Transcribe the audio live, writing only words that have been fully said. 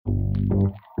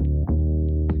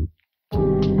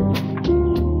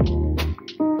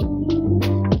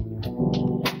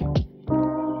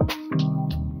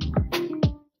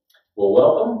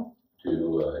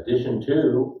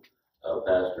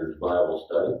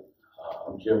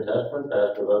I'm Jim Testman,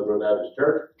 pastor of Oak Grove Baptist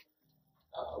Church.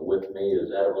 With me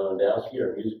is Adam Lewandowski,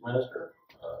 our music minister,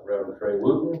 Reverend Trey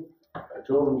Wooten, our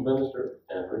children's minister,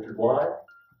 and Richard Wyatt,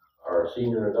 our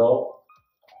senior adult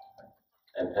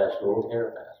and pastoral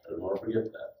care pastor. I don't want to forget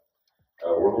that.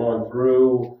 We're going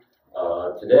through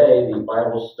today the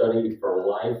Bible Study for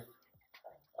Life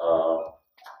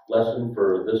lesson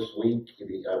for this week.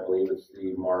 I believe it's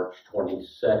the March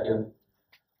 22nd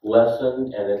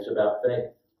lesson, and it's about faith.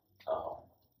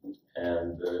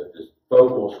 And the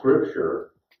focal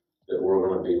scripture that we're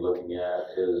going to be looking at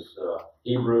is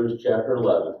Hebrews chapter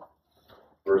 11,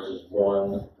 verses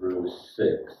 1 through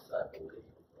 6, I believe.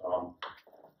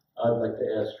 I'd like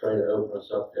to ask Trey to open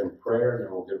us up in prayer, and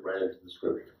then we'll get right into the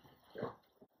scripture.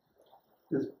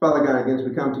 Just, Father God, again, as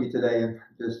we come to you today, and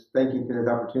just thank you for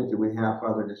this opportunity we have,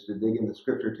 Father, just to dig in the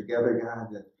scripture together, God,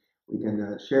 that we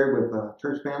can share with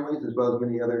church families as well as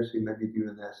many others who may be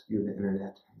viewing this via the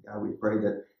internet. God, we pray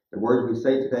that the words we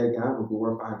say today, God, will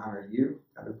glorify and honor you.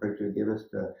 God, we pray to give us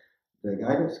the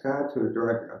guidance, God, to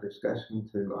direct our discussion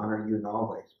to honor you in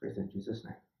all ways. Praise in Jesus'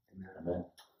 name. Amen.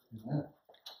 Amen.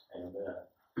 Amen.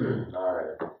 Amen. All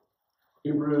right.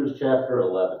 Hebrews chapter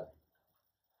 11.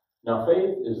 Now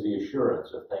faith is the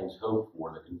assurance of things hoped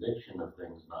for, the conviction of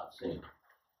things not seen.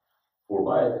 For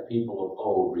by it the people of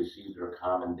old received their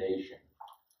commendation.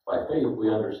 By faith we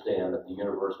understand that the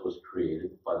universe was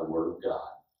created by the word of God,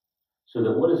 so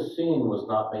that what is seen was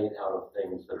not made out of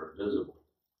things that are visible.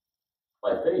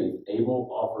 By faith Abel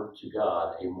offered to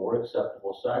God a more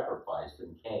acceptable sacrifice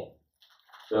than Cain,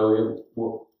 through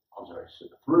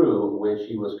which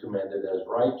he was commended as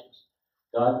righteous.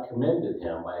 God commended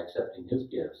him by accepting his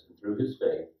gifts, and through his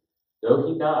faith, though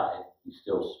he died, he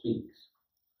still speaks.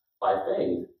 By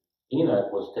faith,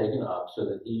 Enoch was taken up so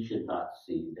that he should not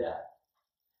see death,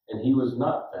 and he was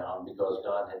not found because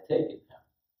God had taken him.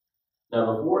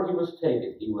 Now before he was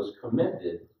taken, he was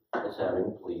commended as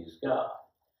having pleased God.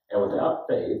 And without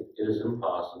faith, it is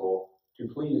impossible to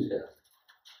please him.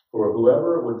 For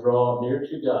whoever would draw near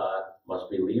to God must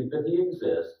believe that he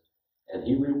exists, and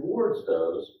he rewards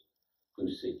those who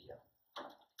seek him.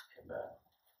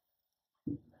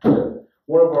 Amen. So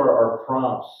one of our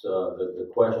prompts, the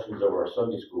questions of our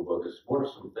Sunday school book is, what are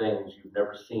some things you've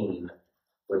never seen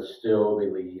but still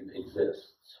believe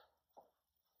exists?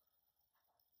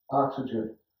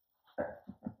 Oxygen.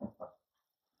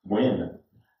 Wind.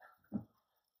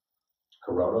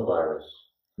 Coronavirus.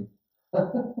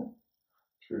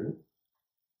 True.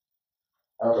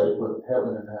 I also put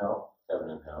heaven and hell. Heaven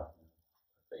and hell.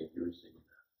 Faith you receive.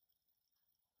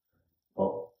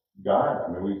 Well, God,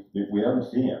 I mean, we haven't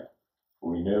seen him, but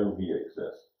we know he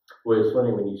exists. Well, it's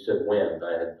funny when you said wind,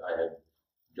 I had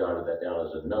jotted that down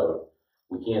as a note.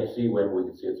 We can't see wind, we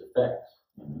can see its effects.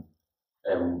 Mm-hmm.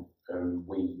 And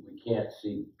we can't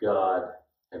see God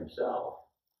himself,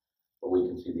 but we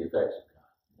can see the effects of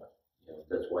God. You know,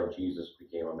 that's why Jesus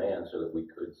became a man, so that we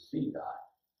could see God.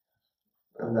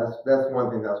 And that's one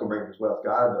thing that's going to bring as well as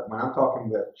God. But when I'm talking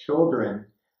with children,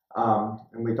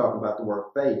 and we talk about the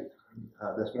word faith,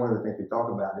 that's one of the things we talk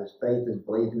about is faith is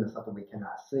believing in something we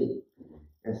cannot see. Mm-hmm.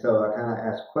 And so I kind of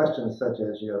ask questions such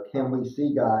as, can we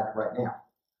see God right now?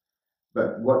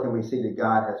 But what can we see that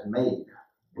God has made?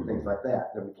 And things like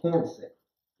that we can see.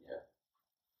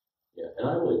 Yeah, and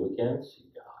I believe we can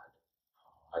see God.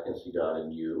 I can see God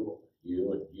in you,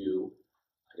 and you.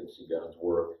 I can see God's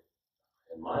work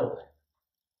in my life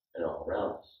and all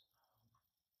around us.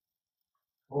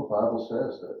 Well, the Bible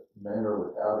says that men are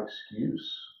without excuse.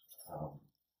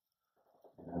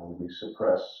 We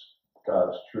suppress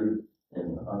God's truth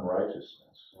in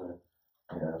unrighteousness. Right?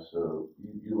 So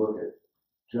you look at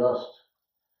just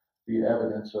the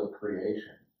evidence of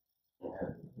creation,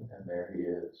 and there he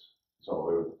is. It's all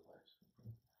over the place.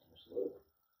 Absolutely.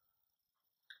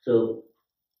 So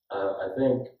I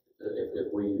think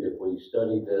if we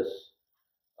study this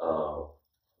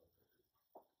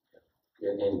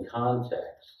in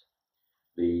context,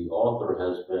 the author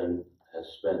has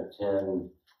spent 10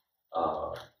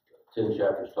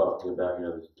 chapters talking about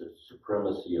the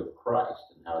supremacy of Christ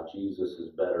and how Jesus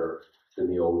is better than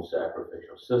the old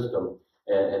sacrificial system.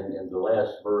 And the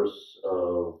last verse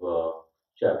of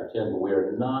chapter 10, but we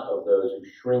are not of those who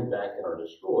shrink back and are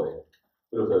destroyed,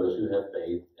 but of those who have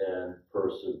faith and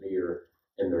persevere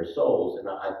in their souls. And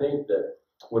I think that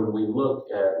when we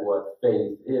look at what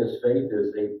faith is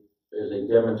a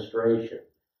demonstration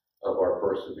of our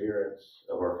perseverance,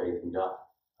 of our faith in God.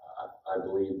 I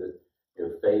believe that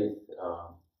faith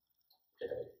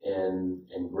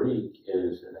in Greek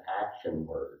is an action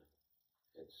word.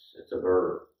 It's a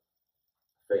verb.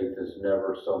 Faith is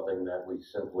never something that we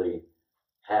simply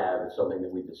have. It's something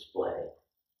that we display.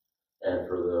 And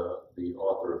for the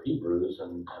author of Hebrews,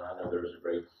 and I know there's a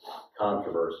great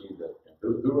controversy that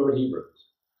who wrote Hebrews?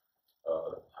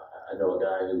 I know a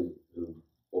guy who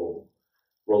will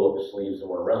roll up his sleeves and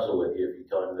want to wrestle with you if you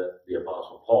tell him that the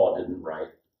Apostle Paul didn't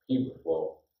write Hebrews.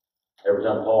 Well, every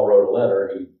time Paul wrote a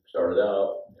letter, he started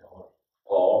out,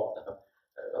 Paul,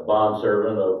 a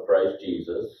bondservant of Christ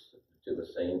Jesus, to the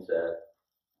saints at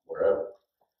wherever.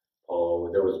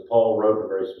 Paul wrote in a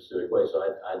very specific way, so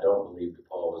I don't believe that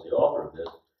Paul was the author of this.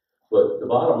 But the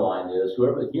bottom line is,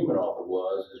 whoever the human author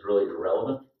was is really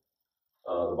irrelevant.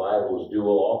 The Bible is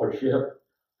dual authorship.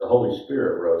 The Holy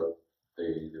Spirit wrote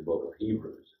the book of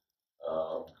Hebrews,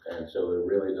 and so it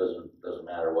really doesn't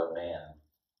matter what man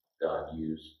God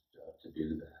used to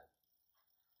do that.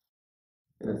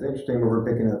 And it's interesting what we're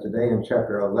picking up today in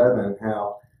chapter 11,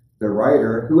 how the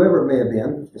writer, whoever it may have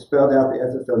been, spelled out the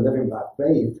essence of living by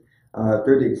faith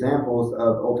through the examples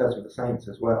of Old Testament saints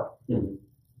as well. Mm-hmm.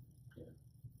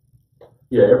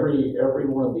 Yeah, every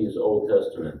one of these Old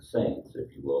Testament saints,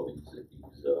 if you will, these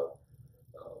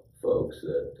folks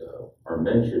that are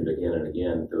mentioned again and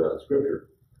again throughout Scripture,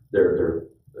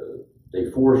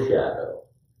 they foreshadow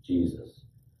Jesus.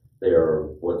 They are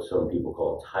what some people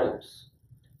call types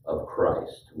of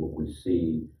Christ. What we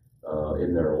see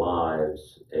in their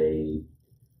lives a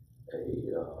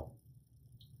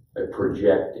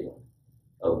projecting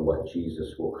of what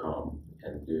Jesus will come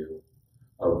and do.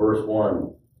 Verse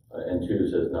 1 and 2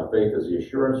 says, "Now faith is the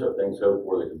assurance of things hoped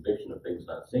for, the conviction of things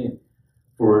not seen.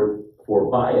 For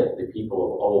by it the people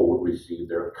of old received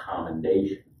their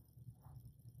commendation."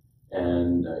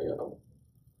 And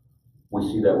we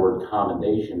see that word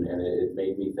commendation, and it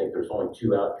made me think there's only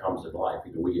two outcomes in life.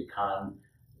 Either we get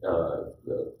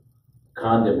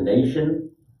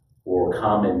condemnation or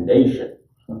commendation.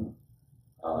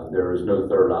 There is no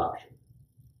third option.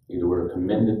 Either we're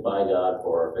commended by God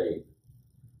for our faith,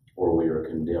 or we are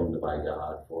condemned by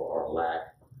God for our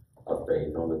lack of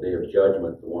faith. On the day of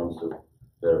judgment, the ones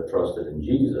that have trusted in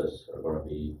Jesus are going to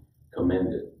be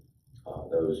commended.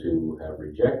 Those who have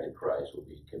rejected Christ will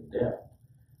be condemned.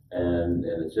 And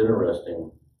it's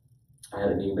interesting. I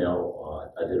had an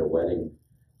email. I did a wedding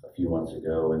a few months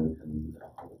ago, and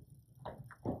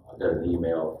I got an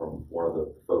email from one of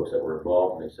the folks that were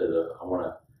involved, and they said, "I want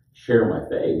to share my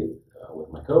faith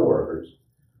with my coworkers,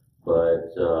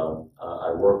 but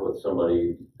I work with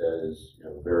somebody that is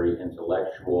very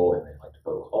intellectual, and they like to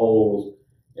poke holes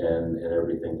in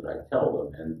everything that I tell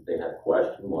them." And they had a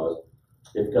question was,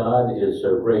 if God is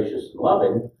so gracious and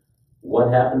loving, what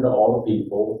happened to all the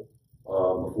people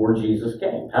before Jesus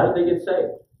came? How did they get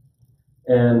saved?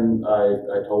 And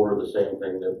I told her the same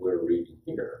thing that we're reading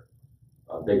here.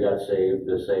 They got saved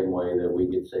the same way that we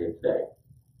get saved today.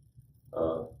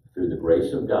 Through the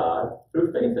grace of God,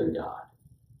 through faith in God.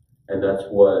 And that's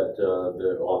what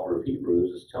the author of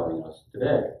Hebrews is telling us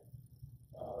today.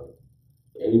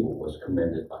 Abel was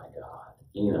commended by God.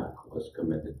 Enoch was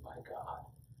commended by God.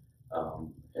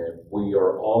 And we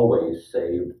are always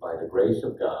saved by the grace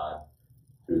of God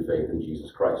through faith in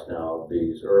Jesus Christ. Now,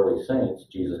 these early saints,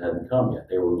 Jesus hadn't come yet.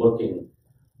 They were looking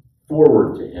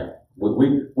forward to him.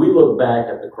 We look back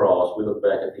at the cross, we look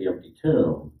back at the empty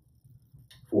tomb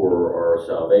for our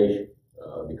salvation,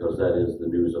 because that is the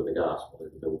news of the gospel,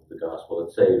 the gospel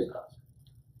that saves us.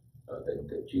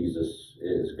 That Jesus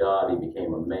is God, he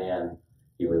became a man,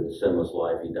 he lived a sinless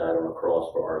life, he died on a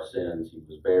cross for our sins, he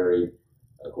was buried,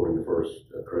 according to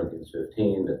 1 Corinthians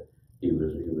 15, that he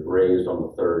was raised on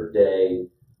the third day,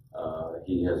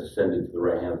 he has ascended to the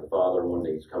right hand of the Father, and one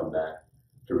day he's coming back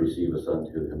to receive us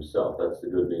unto himself. That's the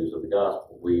good news of the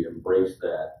gospel. We embrace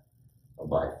that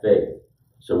by faith.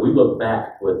 So we look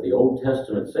back, but the Old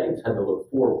Testament saints had to look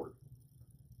forward.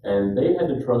 And they had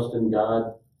to trust in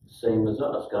God the same as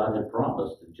us. God had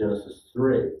promised in Genesis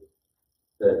 3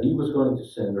 that he was going to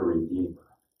send a Redeemer.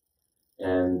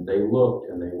 And they looked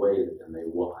and they waited and they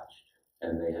watched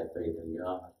and they had faith in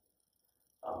God.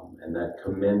 And that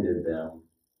commended them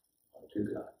to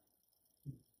God.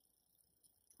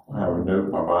 I have a note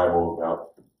in my Bible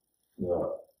about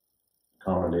the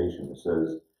commendation. It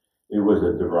says, it was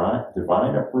a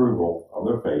divine approval of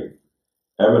their faith,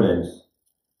 evidenced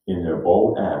in their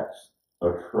bold acts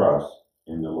of trust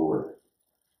in the Lord.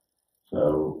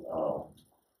 So,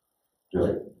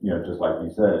 just like you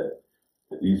said,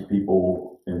 these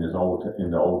people in the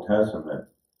Old Testament,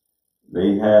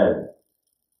 they had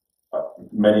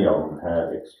many of them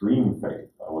had extreme faith.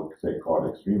 I would say called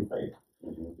extreme faith,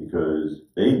 because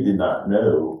they did not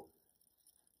know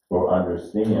or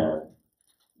understand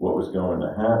what was going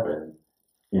to happen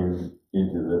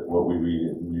into what we read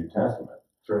in the New Testament.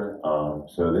 Sure.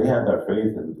 So they had that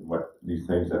faith in what these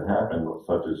things that happened,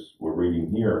 such as we're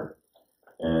reading here.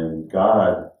 And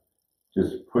God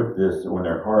just put this on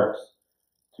their hearts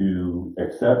to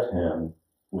accept him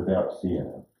without seeing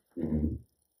him. Mm-hmm.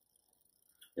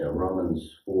 Yeah,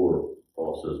 Romans 4,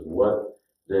 Paul says, "What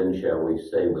then shall we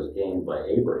say was gained by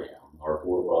Abraham, our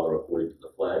forefather according to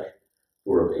the flesh?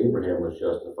 For if Abraham was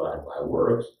justified by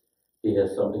works, he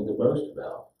has something to boast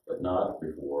about, but not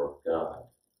before God.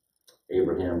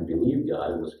 Abraham believed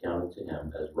God and was counted to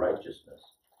him as righteousness."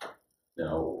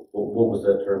 Now, what was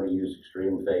that term he used?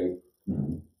 Extreme faith.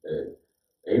 Mm-hmm.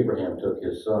 Abraham took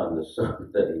his son, the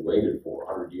son that he waited for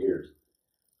 100 years,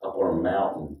 up on a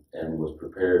mountain and was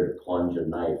prepared to plunge a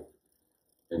knife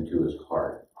into his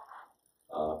heart.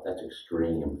 That's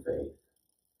extreme faith.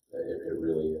 It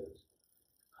really is.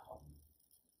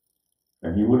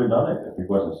 And he would have done it if he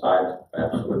wasn't saved.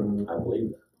 Absolutely. I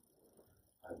believe that.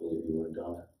 I believe he would have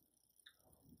done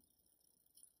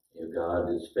it. God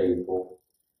is faithful.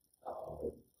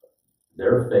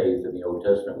 Their faith in the Old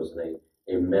Testament was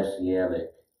a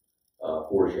messianic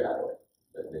foreshadowing.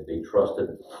 That they trusted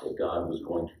that God was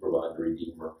going to provide the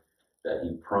Redeemer that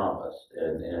he promised.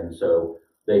 And so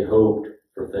they hoped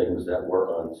for things that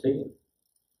were unseen.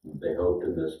 They hoped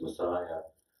in this Messiah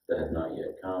that had not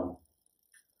yet come.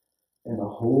 And a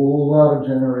whole lot of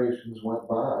generations went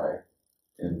by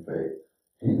in faith.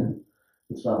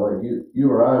 It's not like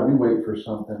you or I, we wait for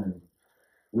something and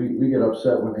we get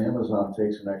upset when Amazon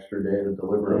takes an extra day to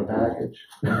deliver a package.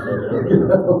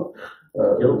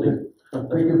 Guilty.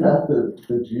 Think about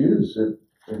the Jews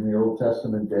in the Old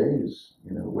Testament days,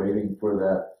 waiting for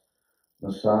that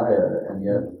Messiah and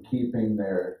yet keeping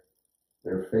their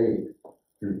faith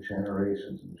through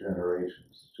generations and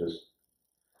generations.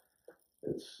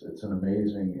 It's an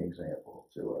amazing example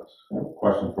to us. I have a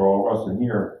question for all of us in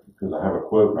here, because I have a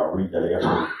quote and I'll read that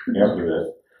after this.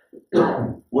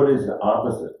 What is the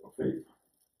opposite of faith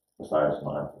besides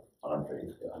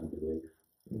non-faith? Unbelief.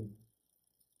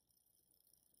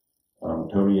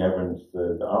 Tony Evans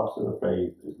said the opposite of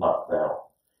faith is not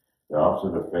doubt. The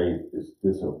opposite of faith is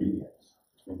disobedience.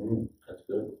 Mm-hmm. That's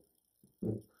good.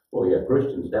 Well, yeah,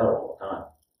 Christians doubt all the time.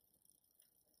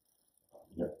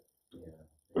 Yeah.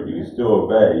 But you can still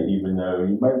obey, even though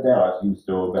you might doubt, you can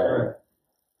still obey. Right.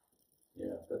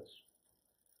 Yeah, that's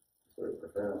very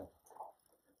profound.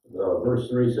 Verse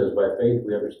 3 says, "By faith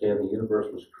we understand the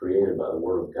universe was created by the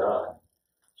word of God,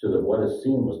 so that what is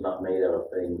seen was not made out of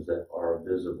things that are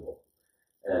visible."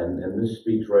 And this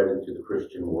speaks right into the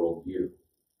Christian worldview.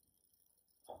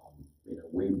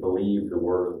 We believe the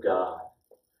word of God,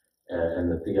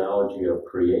 and the theology of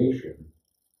creation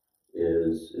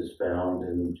is found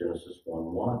in Genesis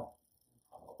 1:1,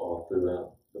 all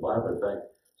throughout the Bible. In fact,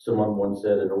 someone once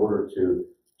said, in order to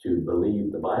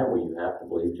believe the Bible, you have to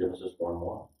believe Genesis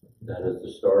 1:1. That is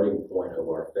the starting point of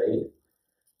our faith,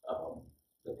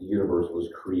 that the universe was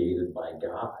created by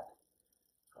God.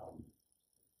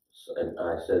 And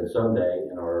I said someday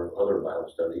in our other Bible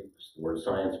study, the word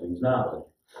science means knowledge,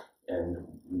 and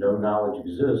no knowledge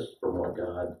exists from what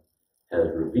God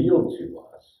has revealed to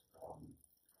us.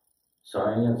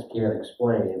 Science can't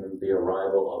explain the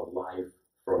arrival of life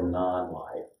from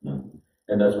non-life. Mm-hmm.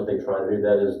 And that's what they try to do.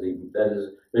 That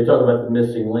is they talk about the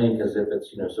missing link as if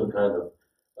it's some kind of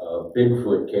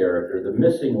Bigfoot character. The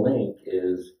missing link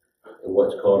is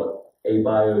what's called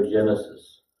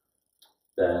abiogenesis,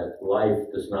 that life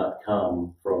does not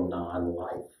come from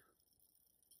non-life.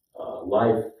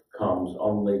 Life comes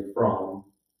only from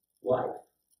life.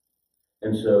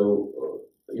 And so,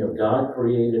 God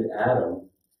created Adam.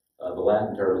 The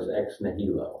Latin term is ex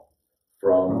nihilo,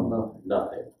 from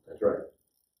nothing. That's right,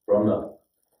 from nothing.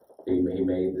 He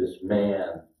made this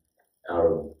man out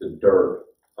of the dirt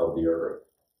of the earth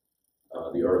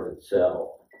itself,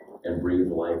 and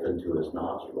breathed life into his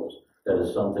nostrils. That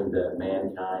is something that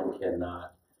mankind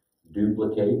cannot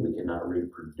duplicate. We cannot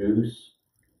reproduce.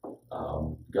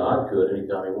 God could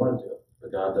anytime he wanted to,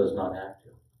 but God does not have to.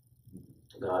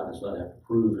 God does not have to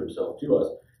prove himself to us.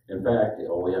 In fact,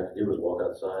 all we have to do is walk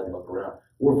outside and look around,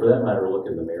 or for that matter, look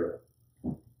in the mirror,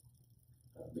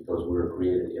 because we were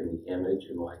created in the image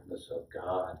and likeness of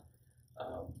God.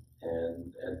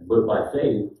 But by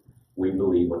faith, we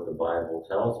believe what the Bible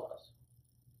tells us.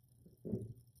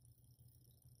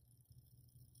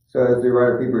 So as the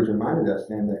writer of Hebrews reminded us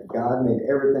then that God made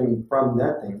everything from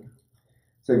nothing.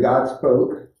 So God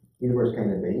spoke, universe came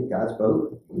to be, God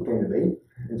spoke, it came to be,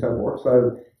 and so forth.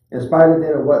 So in spite of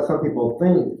then of what some people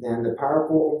think, then the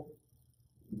powerful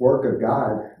work of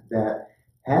God that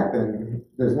happened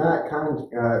does not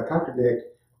contradict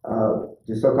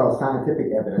the so-called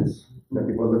scientific evidence that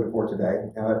people are looking for today.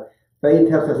 Faith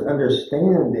helps us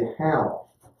understand the how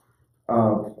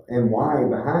and why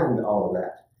behind all of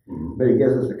that. But it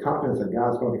gives us the confidence that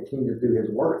God's going to continue to do His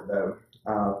work, though,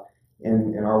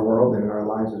 in our world and in our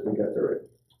lives as we go through it.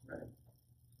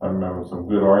 I remember some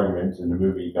good arguments in the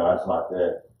movie God's Not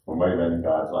Dead, or maybe in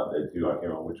God's Not Dead too, I can't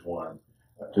remember which one,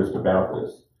 just about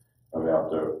this, about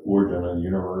the origin of the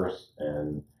universe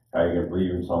and how you can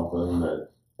believe in something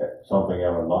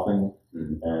out of nothing,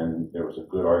 and there was a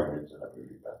good arguments in that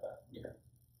movie about that. Yeah.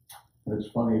 It's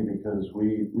funny because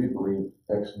we believe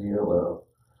ex nihilo,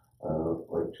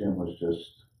 like Jim was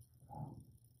just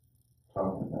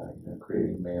talking about,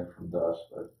 creating man from dust,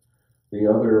 but the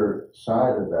other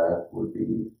side of that would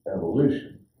be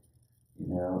evolution,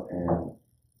 and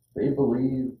they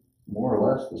believe more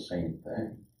or less the same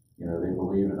thing. They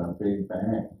believe in a big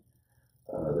bang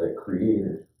that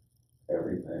created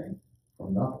everything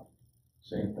from nothing.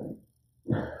 Same thing.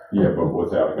 Yeah, but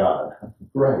without God.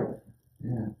 Right.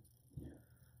 Yeah.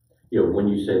 When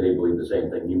you say they believe the same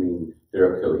thing, you mean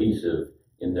they're cohesive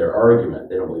in their argument.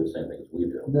 They don't believe the same thing as we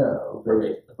do. No,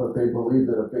 Right. but they believe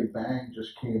that a big bang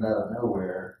just came out of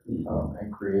nowhere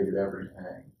and created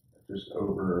everything just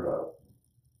over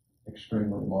an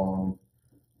extremely long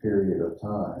period of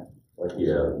time. Like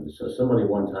So somebody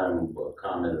one time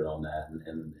commented on that,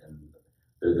 and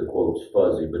the quote's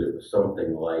fuzzy, but it was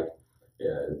something like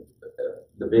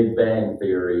the Big Bang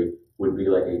Theory would be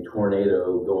like a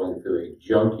tornado going through a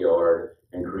junkyard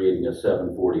and creating a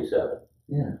 747.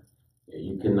 Yeah.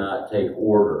 You cannot take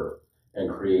order and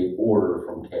create order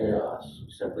from chaos.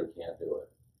 You simply can't do it.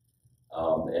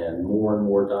 And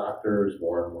more doctors,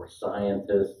 more and more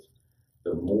scientists,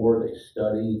 the more they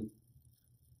study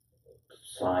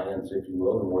science, if you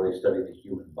will, the more they study the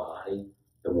human body,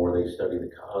 the more they study the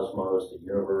cosmos, the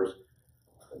universe,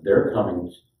 they're coming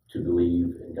to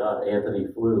believe in God. Anthony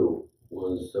Flew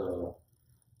was,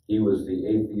 he was the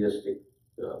atheistic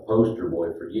poster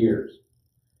boy for years.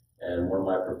 And one of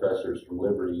my professors from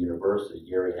Liberty University,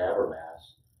 Gary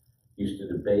Habermas, used to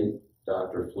debate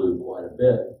Dr. Flew quite a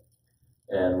bit.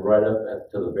 And right up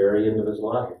to the very end of his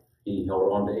life, he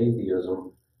held on to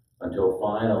atheism until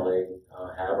finally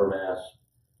Habermas,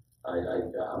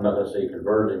 I'm not going to say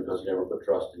converted him because he never put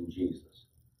trust in Jesus.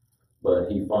 But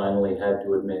he finally had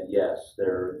to admit, yes,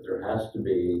 there has to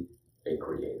be a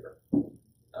creator.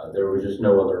 There was just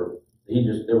no other,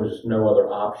 there was just no other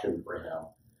option for him.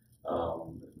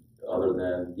 Other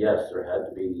than, yes, there had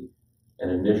to be an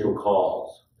initial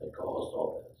cause that caused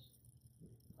all this.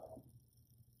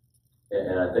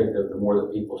 And I think that the more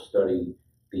that people study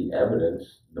the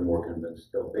evidence, the more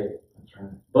convinced they'll be. That's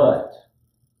right. But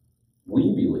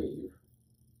we believe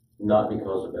not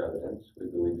because of evidence, we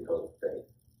believe because of faith.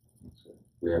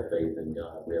 We have faith in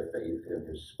God. We have faith in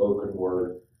His spoken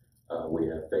word. We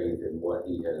have faith in what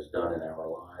He has done in our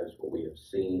lives, what we have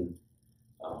seen.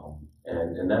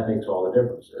 And that makes all the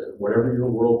difference. Whatever your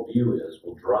worldview is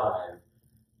will drive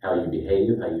how you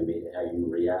behave, how you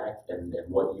react, and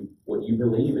what you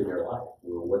believe in your life.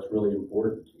 What's really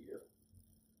important to you.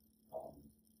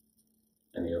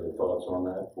 Any other thoughts on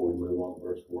that before we move on to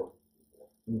verse 4?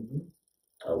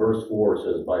 Verse 4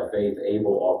 says, "By faith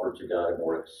Abel offered to God a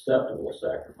more acceptable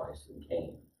sacrifice than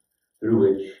Cain, through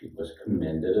which he was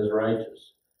commended as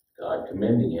righteous, God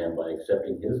commending him by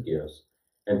accepting his gifts.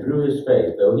 And through his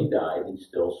faith, though he died, he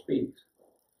still speaks."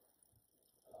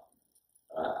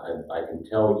 I can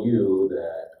tell you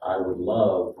that I would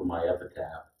love for my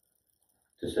epitaph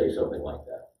to say something like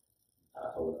that.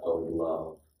 I would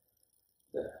love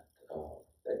that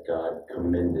that God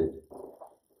commended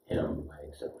him by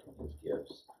accepting his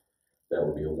gifts. That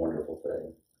would be a wonderful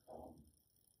thing.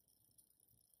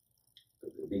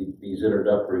 These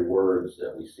introductory words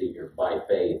that we see here, by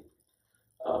faith,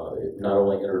 it not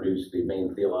only introduce the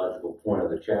main theological point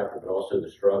of the chapter, but also the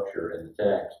structure in the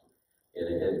text. And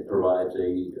it provides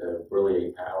really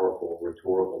a powerful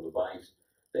rhetorical device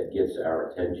that gets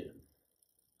our attention.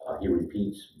 He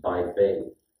repeats, by faith,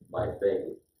 by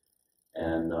faith.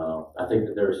 And I think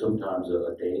that there's sometimes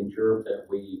a danger that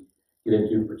we get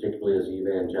into, particularly as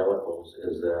evangelicals,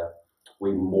 is that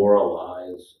we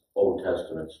moralize Old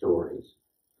Testament stories,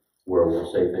 where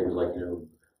we'll say things like,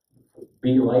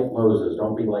 be like Moses,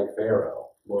 don't be like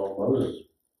Pharaoh. Well, Moses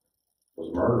was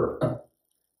a murderer.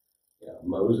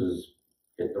 Moses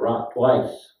hit the rock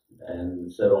twice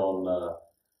and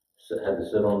had to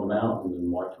sit on the mountain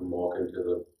and watch him walk into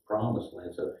the promised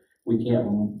land. So we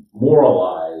can't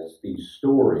moralize these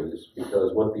stories,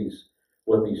 because what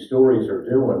these stories are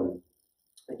doing,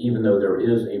 even though there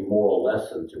is a moral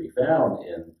lesson to be found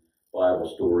in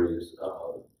Bible stories,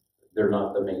 they're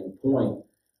not the main point.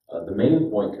 The main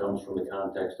point comes from the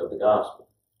context of the gospel,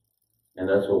 and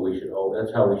that's what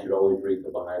that's how we should always read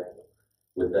the Bible,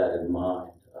 with that in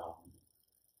mind.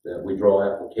 that we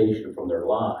draw application from their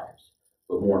lives,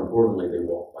 but more importantly, they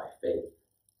walk by faith.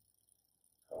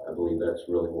 I believe that's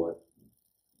really what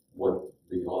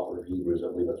the author of Hebrews,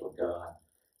 I believe that's what God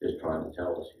is trying to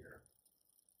tell us here.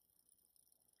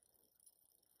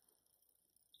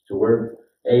 So we're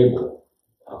Abel.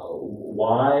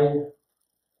 Why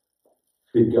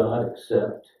did God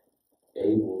accept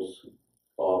Abel's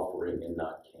offering and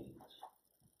not Cain's?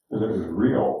 Because it was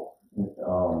real.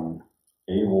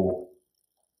 Abel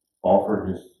offered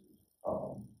his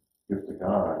gift to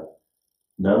God,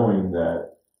 knowing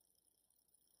that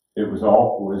it was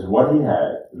what he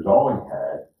had. It was all he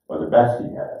had, or the best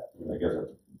he had. I guess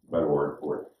that's a better word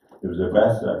for it. It was the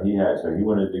best that he had, so he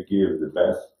wanted to give the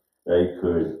best they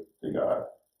could to God.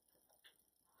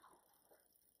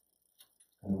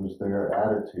 It was their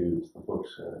attitudes, the book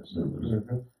says. It was,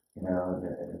 you know,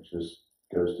 and it just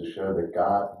goes to show that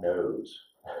God knows.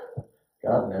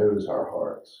 God knows our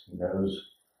hearts. He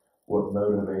knows what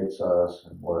motivates us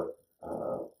and what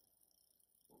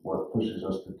pushes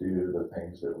us to do the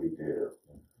things that we do.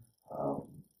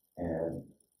 And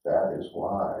that is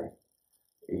why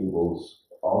Abel's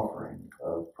offering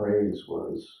of praise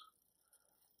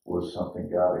was something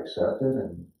God accepted,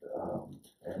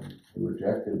 and he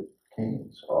rejected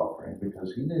Cain's offering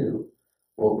because he knew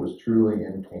what was truly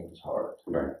in Cain's heart.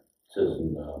 Right. It says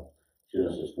in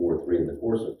Genesis 4:3, in the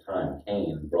course of time,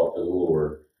 Cain brought to the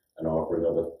Lord an offering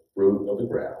of the fruit of the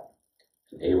ground.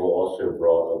 And Abel also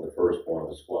brought of the firstborn of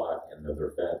his flock and of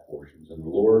their fat portions. And the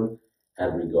Lord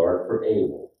had regard for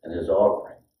Abel and his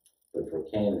offering, but for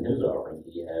Cain and his offering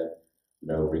he had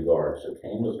no regard. So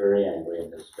Cain was very angry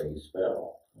and his face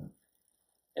fell.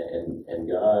 And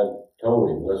God told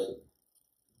him, listen,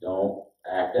 don't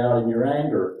act out in your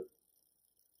anger.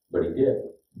 But he did.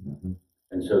 Mm-hmm.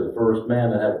 And so the first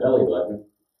man that had a belly button,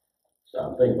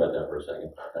 stop thinking about that for a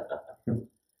second,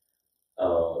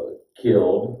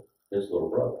 killed his little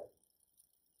brother.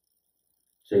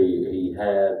 See, he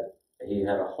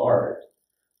had a heart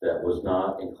that was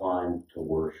not inclined to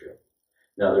worship.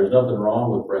 Now, there's nothing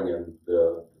wrong with bringing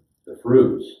the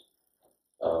fruits,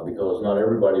 because not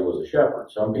everybody was a shepherd.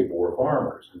 Some people were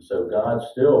farmers, and so God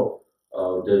still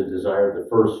desired the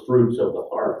first fruits of the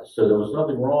harvest. So there was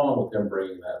nothing wrong with him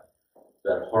bringing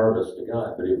that harvest to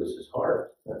God, but it was his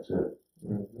heart. That's it.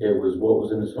 It was what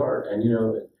was in his heart. And you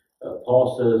know,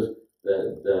 Paul says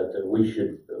that we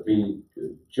should be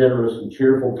generous and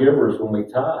cheerful givers when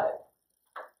we tithe.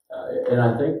 And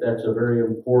I think that's a very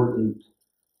important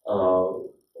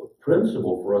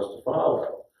principle for us to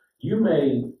follow. You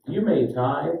may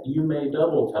tithe, you may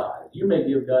double tithe, you may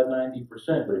give God 90%,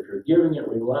 but if you're giving it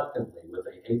reluctantly with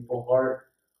a hateful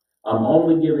heart, I'm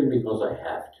only giving because I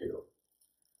have to.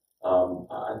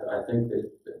 I think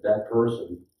that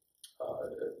person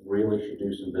really should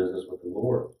do some business with the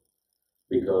Lord,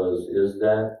 because is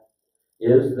that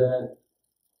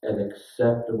an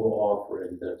acceptable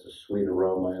offering that's a sweet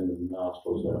aroma in the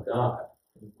nostrils of God?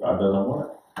 God doesn't want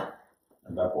it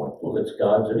at that point. Well, it's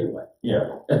God's anyway.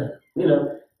 Yeah. You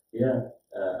know, yeah.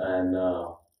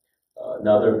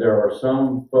 Now there are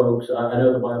some folks, I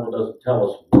know the Bible doesn't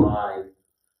tell us why,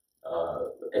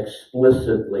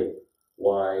 explicitly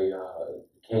why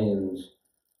Cain's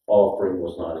offering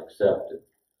was not accepted.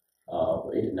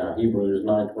 Now Hebrews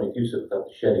 9:22 says, without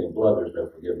the shedding of blood, there's no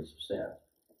forgiveness of sin.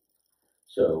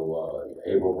 So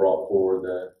Abel brought forward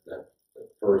that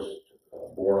first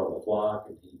born of the flock,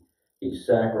 and he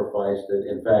sacrificed it.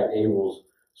 In fact, Abel's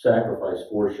sacrifice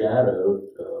foreshadowed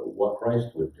what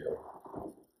Christ would do.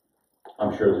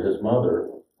 I'm sure that his mother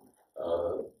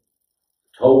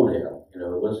told him, you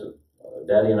know, listen,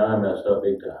 Daddy and I messed up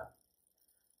big time.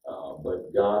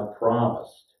 But God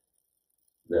promised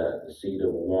that the seed of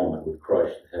a woman would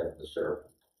crush the head of the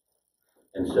serpent.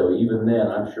 And so even then,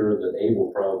 I'm sure that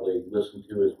Abel probably listened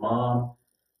to his mom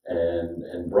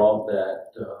and brought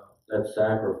that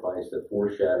sacrifice that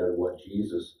foreshadowed what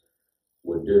Jesus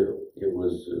would do. It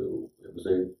was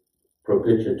a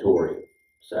propitiatory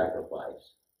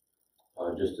sacrifice,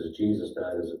 just as Jesus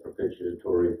died as a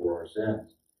propitiatory for our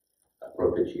sins, a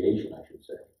propitiation, I should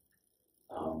say,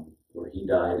 where he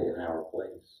died in our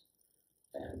place.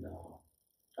 And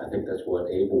I think that's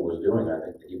what Abel was doing. I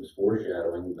think that he was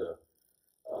foreshadowing the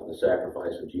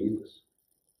sacrifice of Jesus.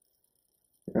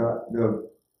 The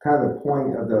kind of the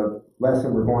point of the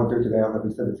lesson we're going through today, I don't know if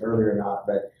we said this earlier or not,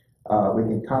 but we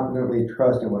can confidently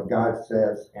trust in what God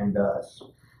says and does.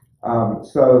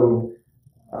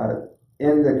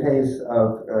 In the case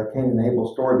of Cain and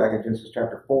Abel's story back in Genesis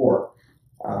chapter 4,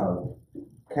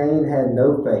 Cain had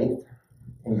no faith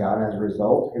in God, and as a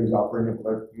result, he was offering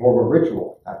more of a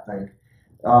ritual, I think.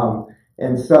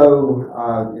 And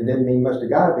so it didn't mean much to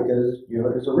God because,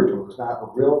 it's a ritual. It's not a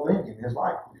real thing in his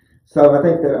life. So I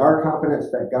think that our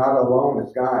confidence that God alone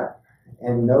is God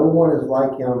and no one is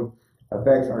like him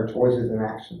affects our choices and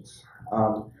actions.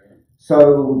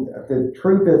 So the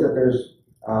truth is that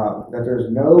there's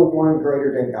no one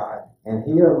greater than God, and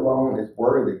he alone is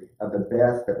worthy of the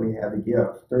best that we have to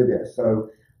give through this. So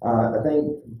I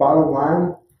think bottom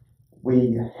line,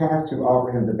 we have to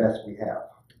offer him the best we have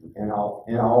in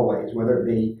all ways, whether it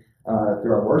be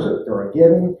through our worship, through our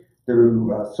giving,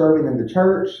 through serving in the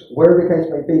church, whatever the case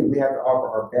may be, we have to offer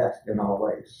our best in all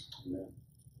ways.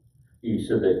 You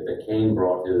said that Cain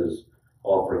brought his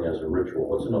offering as a ritual.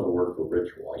 What's another word for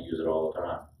ritual? I use it all the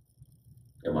time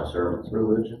in my sermons.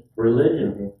 Religion.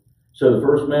 Religion. So the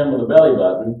first man with a belly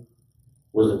button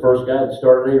was the first guy that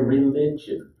started a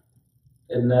religion.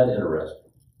 Isn't that interesting?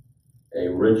 A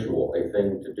ritual, a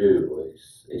thing to do,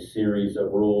 a series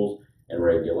of rules and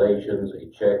regulations, a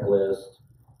checklist.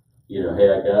 Hey,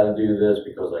 I got to do this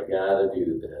because I got to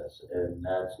do this. And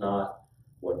that's not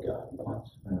what God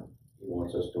wants. He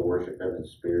wants us to worship him in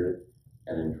spirit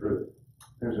and in truth.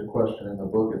 There's a question in the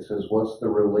book. It says, what's the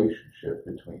relationship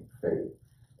between faith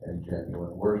and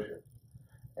genuine worship?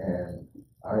 And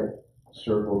I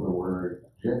circled the word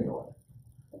genuine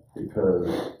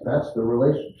because that's the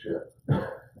relationship.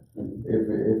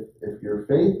 If your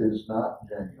faith is not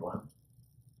genuine,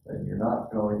 then you're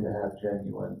not going to have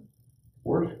genuine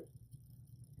worship.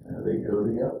 They go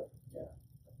together. Yeah.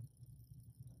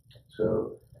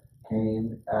 So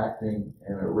Cain acting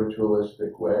in a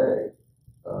ritualistic way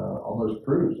almost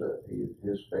proves that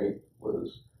his faith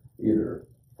was either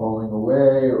falling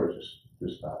away or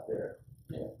just not there.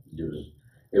 Yeah,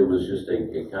 it was just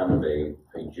a kind of a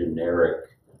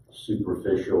generic,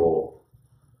 superficial.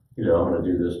 I'm going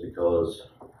to do this because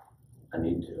I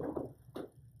need to.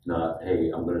 Not,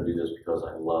 hey, I'm going to do this because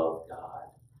I love God.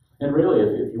 And really,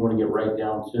 if you want to get right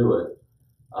down to it,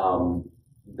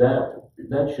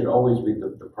 that should always be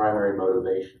the primary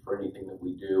motivation for anything that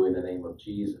we do in the name of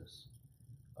Jesus.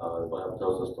 The Bible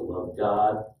tells us to love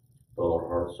God with all our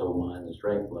heart, soul, mind, and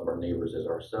strength, love our neighbors as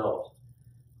ourselves.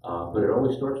 But it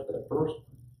always starts with that first one.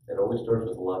 It always starts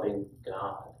with loving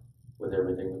God with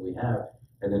everything that we have,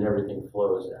 and then everything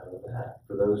flows out of that.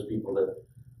 For those people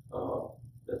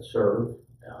that serve,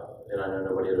 and I know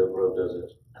nobody at Oak Grove does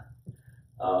this,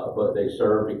 but they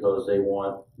serve because they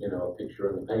want, a picture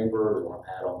in the paper, they want a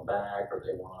pat on the back, or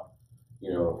they want, a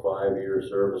 5-year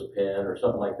service pin or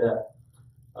something like that.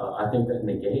 I think that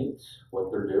negates what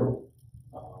they're doing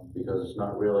because it's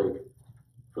not really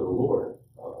for the Lord.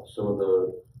 Some of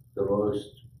the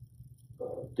most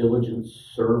diligent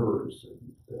servers and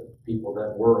the people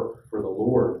that work for the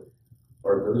Lord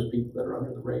are those people that are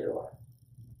under the radar.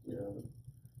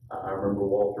 I remember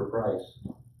Walter Price.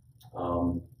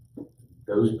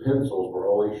 Those pencils were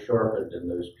always sharpened in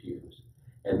those pews,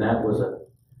 and that was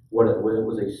it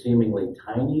was a seemingly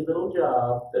tiny little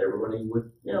job that everybody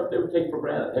would, they would take for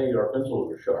granted. Hey, our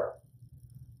pencils are sharp.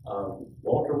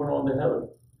 Walter went on to heaven,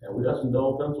 and we got some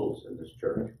dull pencils in this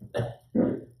church.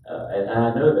 And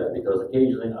I know that because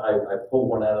occasionally I pull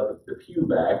one out of the pew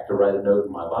back to write a note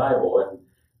in my Bible, and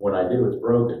when I do, it's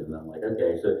broken. And I'm like,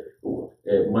 okay, so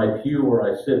at my pew where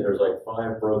I sit, there's like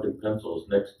 5 broken pencils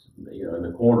next, in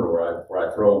the corner where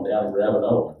I throw them down and grab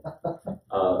another one.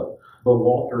 But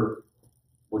Walter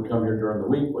would come here during the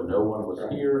week when no one was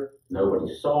here.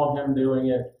 Nobody saw him doing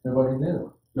it. Nobody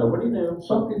knew. Nobody knew.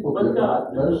 Some people but did.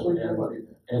 God knew. Mostly nobody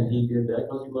knew. And he did that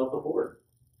because he loved the Lord.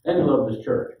 And he loved his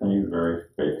church. And he was very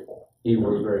faithful. He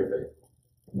was very faithful.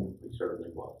 He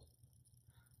certainly was.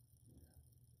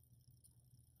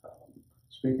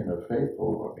 Speaking of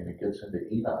faithful, it gets into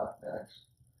Enoch next.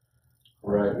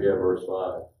 Right, yeah, verse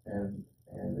 5. And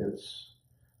this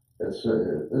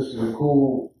is a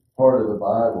cool part of the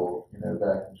Bible.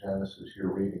 Back in Genesis,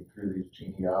 you're reading through these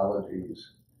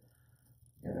genealogies.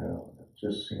 It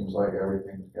just seems like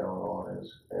everything's going on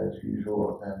as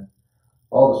usual. And then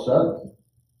all of a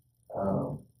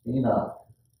sudden, Enoch,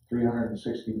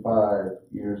 365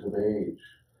 years of age,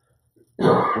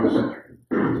 just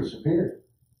disappeared.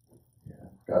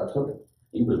 God took it.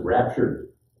 He was raptured.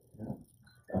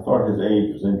 I thought his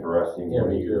age was interesting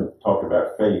when he talked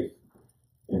about faith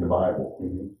in the Bible.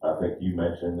 Mm-hmm. I think you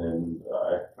mentioned, and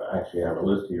I actually have a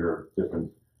list here of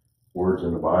different words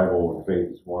in the Bible, and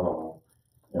faith is one of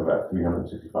them, about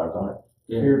 365 times.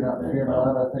 Yeah. Fear not,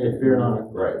 I think. Fear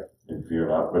not, right. And fear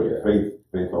not, but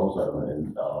faith also,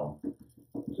 and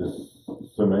just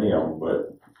so many of them.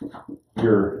 But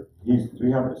he's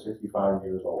 365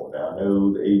 years old now. I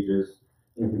know the ages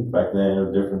back then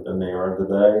are different than they are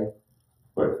today,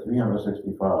 but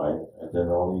 365, and then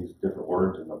all these different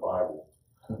words in the Bible.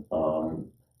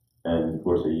 And of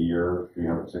course a year,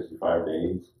 365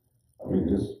 days. I mean,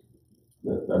 just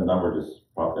that number just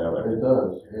popped out at me. It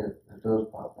does, it does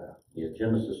pop out. Yeah,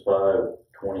 Genesis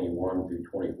 5:21 through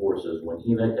 24 says, when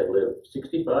Enoch had lived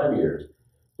 65 years,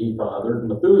 he fathered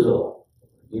Methuselah.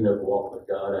 Enoch walked with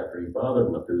God after he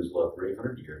fathered Methuselah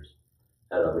 300 years,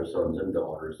 had other sons and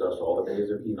daughters. Thus all the days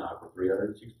of Enoch were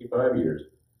 365 years.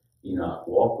 Enoch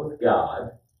walked with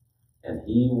God, and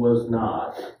he was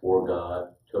not, for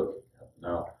God took him.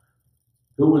 Now,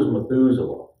 who was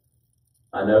Methuselah?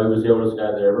 I know he was the oldest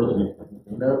guy that ever lived.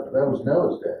 No, that was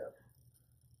Noah's dad,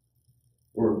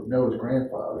 or Noah's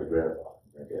grandfather.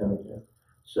 Yeah.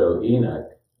 So Enoch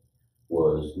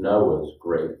was Noah's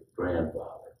great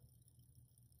grandfather.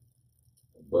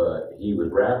 But he was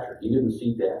raptured. He didn't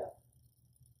see death.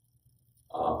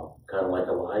 Kind of like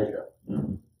Elijah.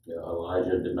 Mm-hmm. You know,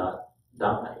 Elijah did not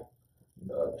die.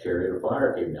 A chariot of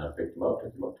fire came down, picked him up,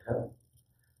 took him up to heaven.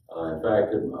 In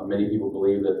fact, many people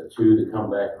believe that the two that come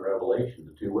back in Revelation,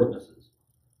 the two witnesses,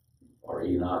 are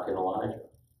Enoch and Elijah.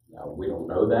 Now, we don't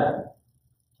know that.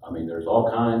 I mean, there's all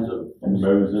kinds of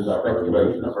Moses,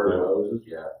 speculation. I've heard of Moses,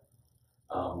 yeah.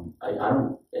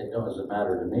 It doesn't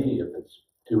matter to me if it's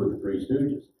two of the three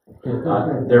stooges.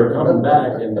 They're coming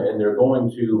back and they're going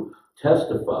to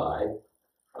testify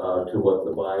to what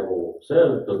the Bible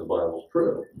says, because the Bible's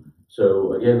true.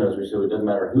 So again, as we said, it doesn't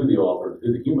matter who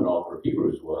the human author of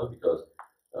Hebrews was, because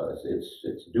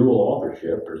it's dual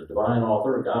authorship. There's a divine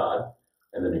author, God,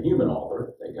 and then a human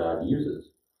author that God uses.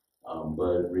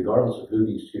 But regardless of who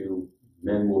these two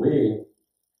men will be,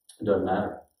 it doesn't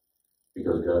matter,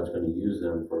 because God's going to use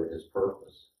them for his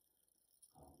purpose.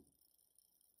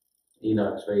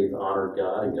 Enoch's faith honored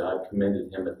God, and God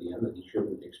commended him at the end that he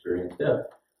shouldn't experience death.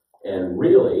 And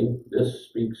really, this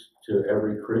speaks to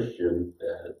every Christian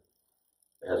that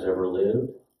has ever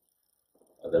lived,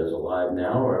 that is alive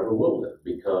now, or ever will live,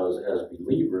 because as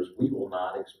believers, we will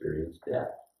not experience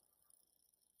death,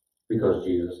 because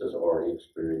Jesus has already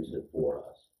experienced it for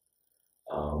us.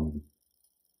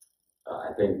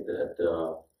 I think that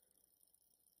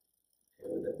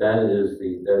that is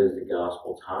the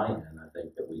gospel tie-in. I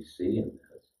think that we see in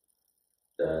this,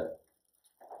 that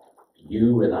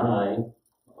you and I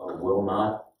will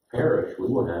not perish. We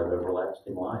will have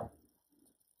everlasting life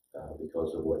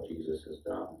because of what Jesus has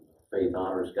done. Faith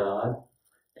honors God,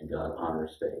 and God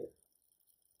honors faith.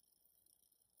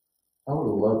 I would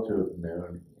have loved to have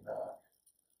known Enoch,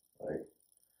 like,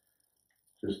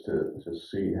 just to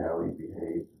see how he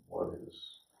behaved, what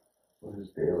his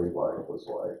daily life was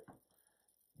like.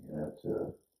 You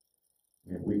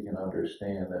know, we can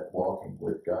understand that walking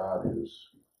with God is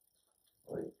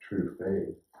like true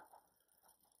faith,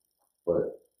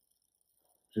 but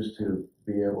just to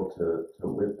be able to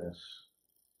witness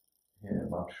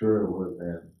him, I'm sure it would have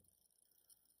been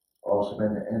awesome.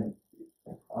 And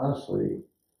honestly,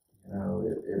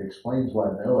 it explains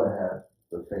why Noah had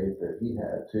the faith that he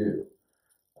had too,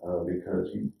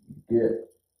 because you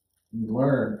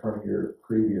learn from your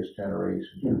previous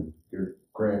generations, your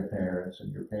grandparents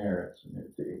and your parents, and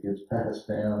it gets passed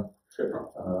down.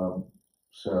 Sure.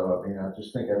 So I mean, I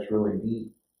just think that's really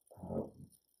neat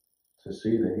to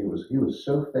see that he was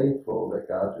so faithful that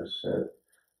God just said,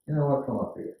 you know what, come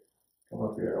up here. I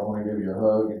want to give you a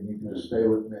hug, and you can just stay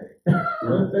with me.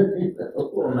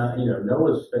 Well, now,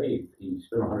 Noah's faith, he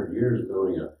spent 100 years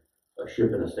building a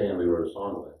ship in a sand. We wrote a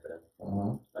song about that.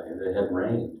 And it had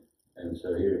rained. And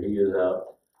so here he is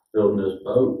out building this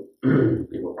boat.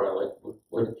 People are probably like,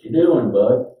 what you doing,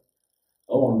 bud?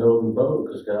 Oh, I'm building a boat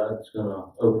because God's going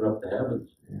to open up the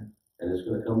heavens. Yeah. And it's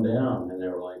going to come down. And they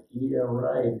were like, yeah,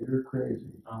 right. You're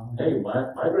crazy. Hey,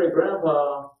 my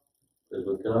great-grandpa is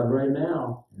with God right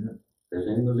now. Yeah. His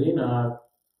name was Enoch.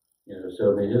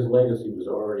 So I mean, his legacy was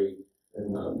already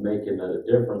making a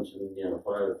difference. And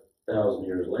 5,000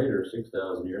 years later,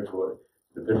 6,000 years,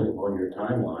 depending upon your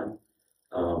timeline,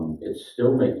 it's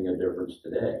still making a difference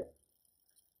today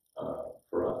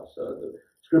for us. The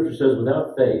scripture says,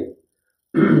 without faith,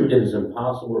 it is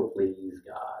impossible to please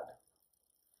God.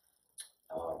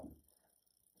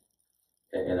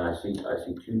 And I see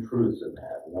two truths in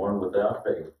that. One, without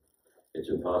faith, it's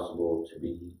impossible to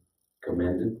be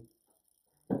commended.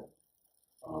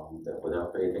 That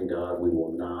without faith in God, we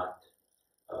will not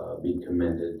be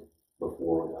commended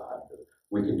before God.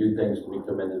 We can do things to be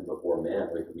commended before men.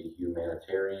 We can be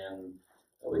humanitarian.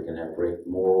 We can have great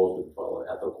morals. We can follow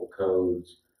ethical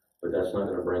codes. But that's not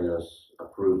going to bring us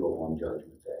approval on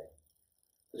Judgment Day.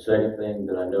 The second thing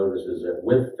that I notice is that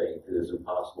with faith, it is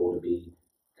impossible to be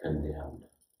condemned.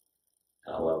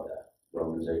 I love that.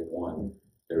 Romans 8:1.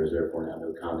 There is therefore now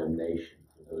no condemnation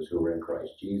for those who are in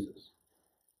Christ Jesus.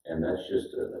 And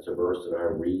that's a verse that I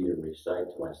read and recite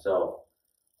to myself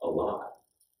a lot.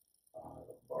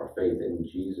 Our faith in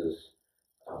Jesus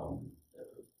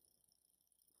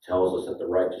tells us that the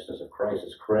righteousness of Christ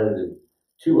is credited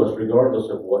to us regardless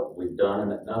of what we've done,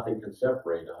 and that nothing can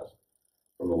separate us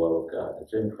from the love of God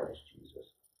that's in Christ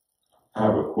Jesus. I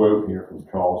have a quote here from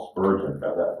Charles Spurgeon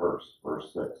about that verse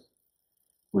 6.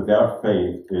 Without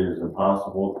faith, it is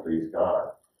impossible to please God.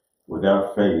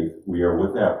 Without faith, we are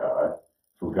without God,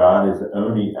 for God is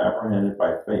only apprehended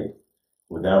by faith.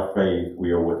 Without faith, we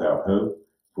are without hope,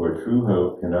 for a true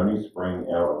hope can only spring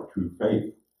out of a true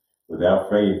faith. Without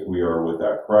faith, we are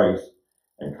without Christ,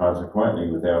 and consequently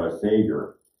without a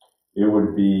Savior. It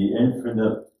would be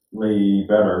infinitely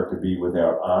better to be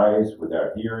without eyes,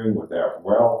 without hearing, without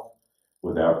wealth,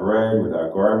 without bread,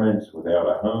 without garments, without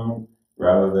a home,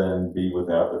 rather than be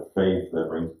without the faith that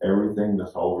brings everything the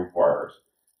soul requires.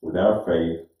 Without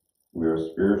faith, we are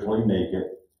spiritually naked,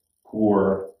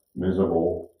 poor,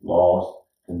 miserable, lost,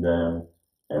 condemned,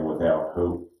 and without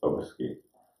hope of escape.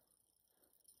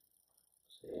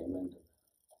 Amen.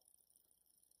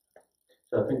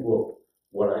 So I think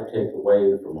what I take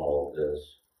away from all of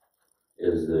this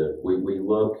is that we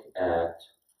look at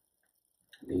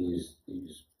these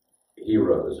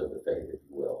heroes of the faith, if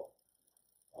you will.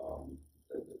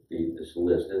 This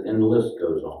list, and the list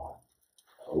goes on.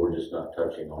 We're just not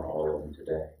touching on all of them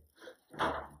today.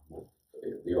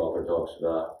 The author talks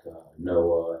about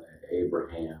Noah,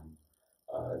 Abraham,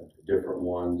 different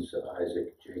ones,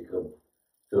 Isaac, Jacob,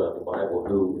 throughout the Bible,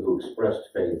 who expressed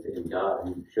faith in God,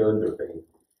 who showed their faith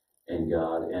in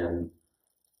God, and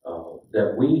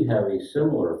that we have a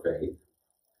similar faith.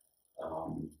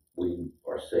 We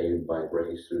are saved by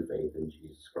grace through faith in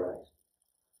Jesus Christ.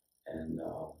 And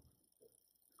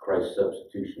Christ's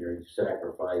substitutionary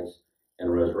sacrifice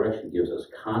and resurrection gives us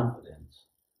confidence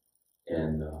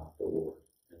in the Lord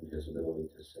and His ability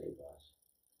to save us.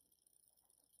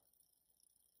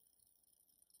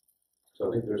 So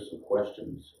I think there's some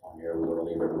questions on here. We want to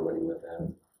leave everybody with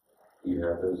them. Do you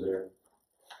have those there?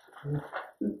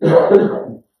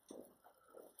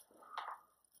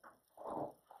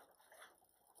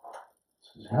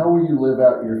 How will you live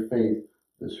out your faith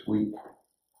this week?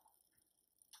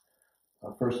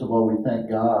 First of all, we thank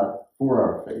God for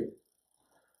our faith.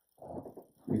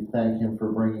 We thank Him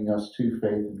for bringing us to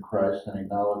faith in Christ and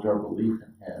acknowledge our belief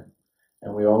in Him.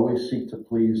 And we always seek to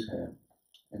please Him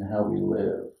in how we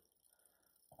live.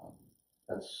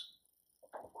 That's,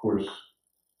 of course,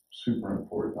 super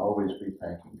important. Always be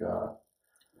thanking God.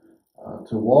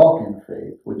 To walk in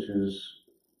faith, which is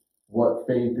what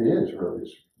faith is really,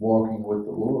 is walking with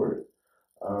the Lord.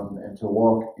 And to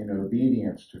walk in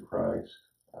obedience to Christ,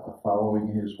 following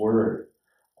His word.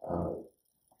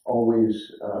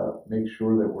 Always make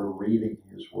sure that we're reading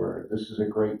His word. This is a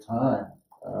great time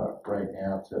right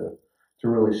now to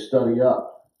really study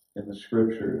up in the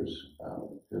scriptures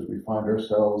because we find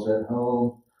ourselves at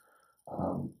home.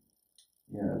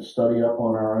 Study up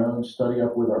on our own, study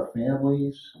up with our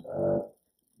families.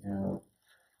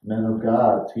 Men of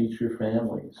God, teach your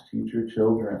families, teach your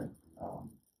children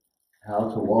how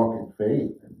to walk in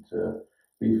faith and to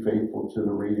be faithful to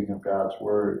the reading of God's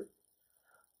word.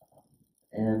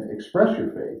 And express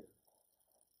your faith.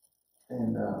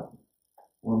 And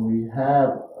when we have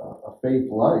a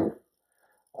faith life,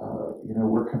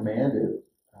 we're commanded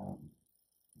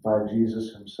by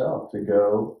Jesus Himself to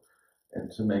go and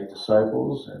to make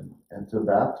disciples and to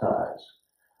baptize.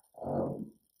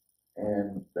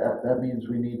 And that means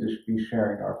we need to be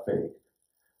sharing our faith.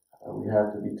 We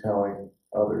have to be telling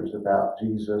others about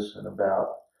Jesus and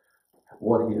about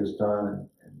what He has done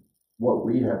and what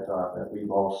we have done, that we've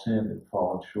all sinned and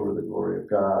fallen short of the glory of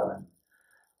God,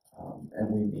 and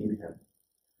we need Him.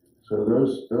 So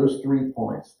those 3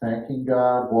 points: thanking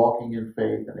God, walking in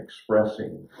faith, and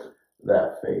expressing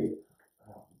that faith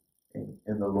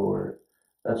in the Lord.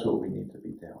 That's what we need to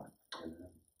be doing.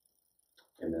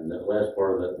 And then the last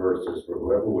part of that verse is, for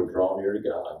whoever would draw near to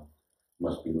God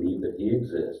must believe that He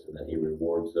exists and that He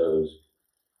rewards those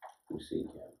who seek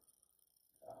Him.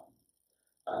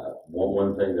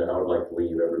 One thing that I would like to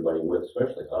leave everybody with,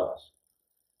 especially us,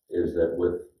 is that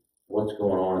with what's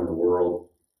going on in the world,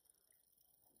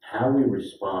 how we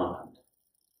respond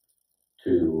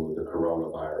to the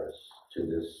coronavirus, to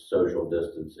this social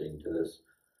distancing, to this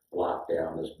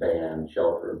lockdown, this ban,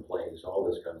 shelter in place, all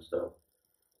this kind of stuff,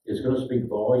 is going to speak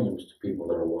volumes to people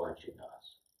that are watching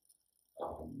us.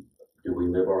 Do we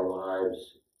live our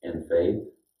lives in faith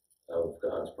of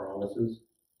God's promises?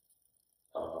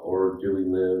 Or do we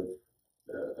live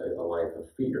a life of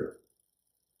fear?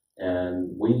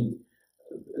 And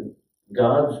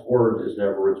God's word is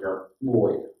never returned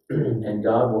void. And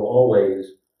God will always,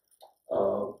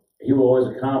 He will always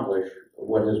accomplish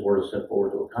what His Word is sent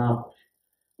forward to accomplish.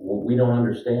 We don't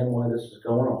understand why this is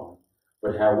going on,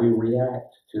 but how we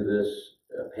react to this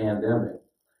pandemic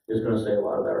is going to say a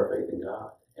lot about our faith in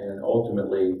God, and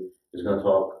ultimately is going to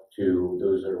talk to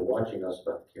those that are watching us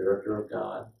about the character of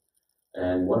God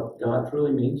and what God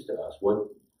truly means to us.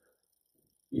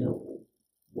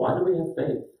 Why do we have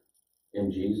faith in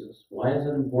Jesus? Why is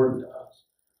it important to us?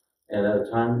 And at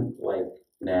a time like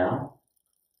now,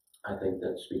 I think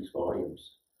that speaks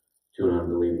volumes to an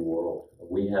unbelieving world.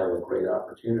 We have a great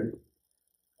opportunity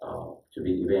to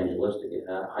be evangelistic. And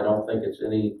I don't think it's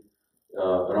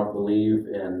I don't believe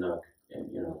in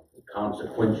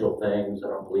consequential things. I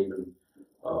don't believe in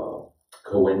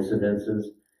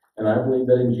coincidences. And I believe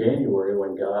that in January,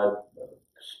 when God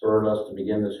spurred us to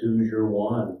begin this Who's Your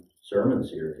One sermon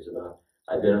series about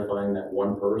identifying that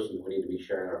one person we need to be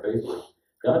sharing our faith with,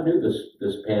 God knew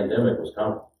this pandemic was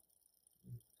coming.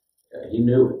 He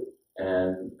knew it.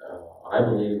 And I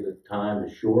believe that time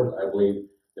is short. I believe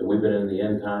that we've been in the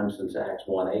end times since Acts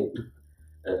 1:8.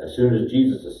 As soon as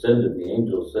Jesus ascended, the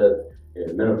angels said,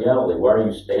 "Men of Galilee, why are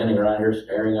you standing around here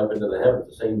staring up into the heavens?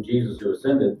 The same Jesus who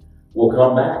ascended will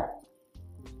come back."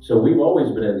 So we've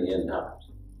always been in the end times.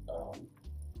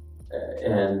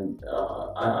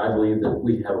 I believe that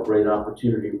we have a great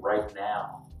opportunity right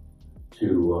now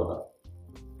to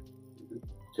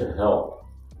help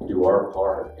do our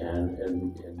part and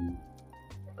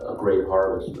a great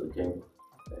harvest for the kingdom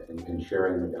and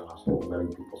sharing the gospel and letting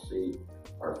people see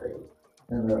our faith.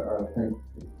 And I think,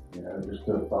 just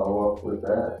to follow up with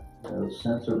that, the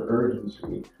sense of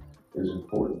urgency is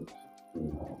important.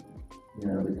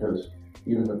 Because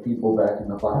even the people back in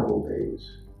the Bible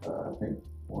days, I think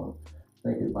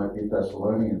it might be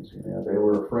Thessalonians, they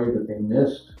were afraid that they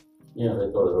missed. Yeah,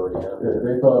 they thought it already happened.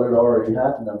 They thought it already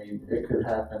happened. I mean, it could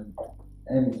happen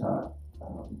anytime.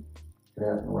 It could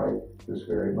happen right this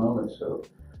very moment. So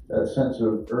that sense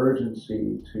of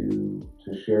urgency to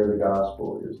share the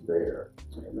gospel is there.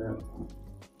 Amen.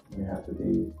 We have to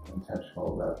be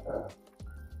intentional about that.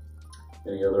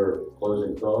 Any other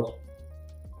closing thoughts?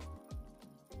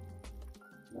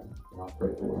 I'll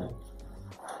pray for us.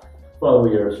 Father,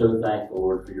 we are so thankful,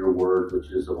 Lord, for your word,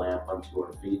 which is a lamp unto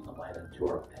our feet and a light unto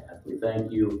our path. We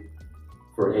thank you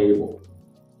for Abel,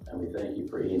 and we thank you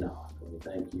for Enoch, and we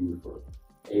thank you for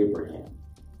Abraham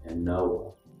and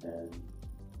Noah and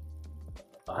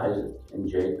Isaac and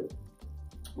Jacob.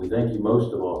 We thank you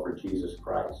most of all for Jesus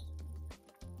Christ,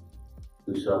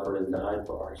 who suffered and died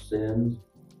for our sins,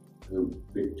 who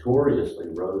victoriously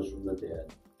rose from the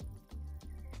dead,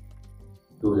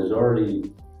 who has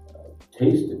already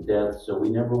tasted death so we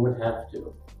never would have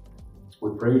to.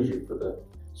 We praise you for the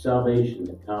salvation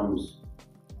that comes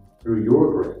through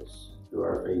your grace, through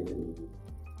our faith in you.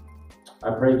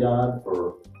 I pray, God,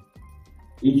 for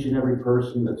each and every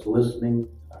person that's listening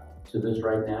to this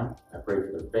right now. I pray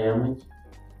for their families.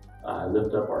 I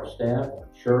lift up our staff, our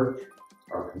church,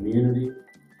 our community,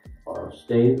 our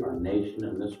state, our nation,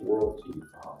 and this world to you,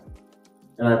 Father.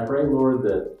 And I pray, Lord,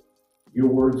 that your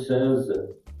word says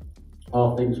that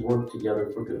all things work together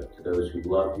for good to those who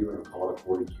love you and are called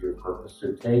according to your purpose.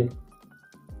 So take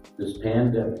this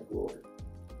pandemic, Lord,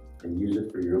 and use it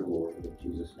for your glory. In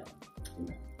Jesus' name,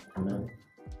 amen. Amen.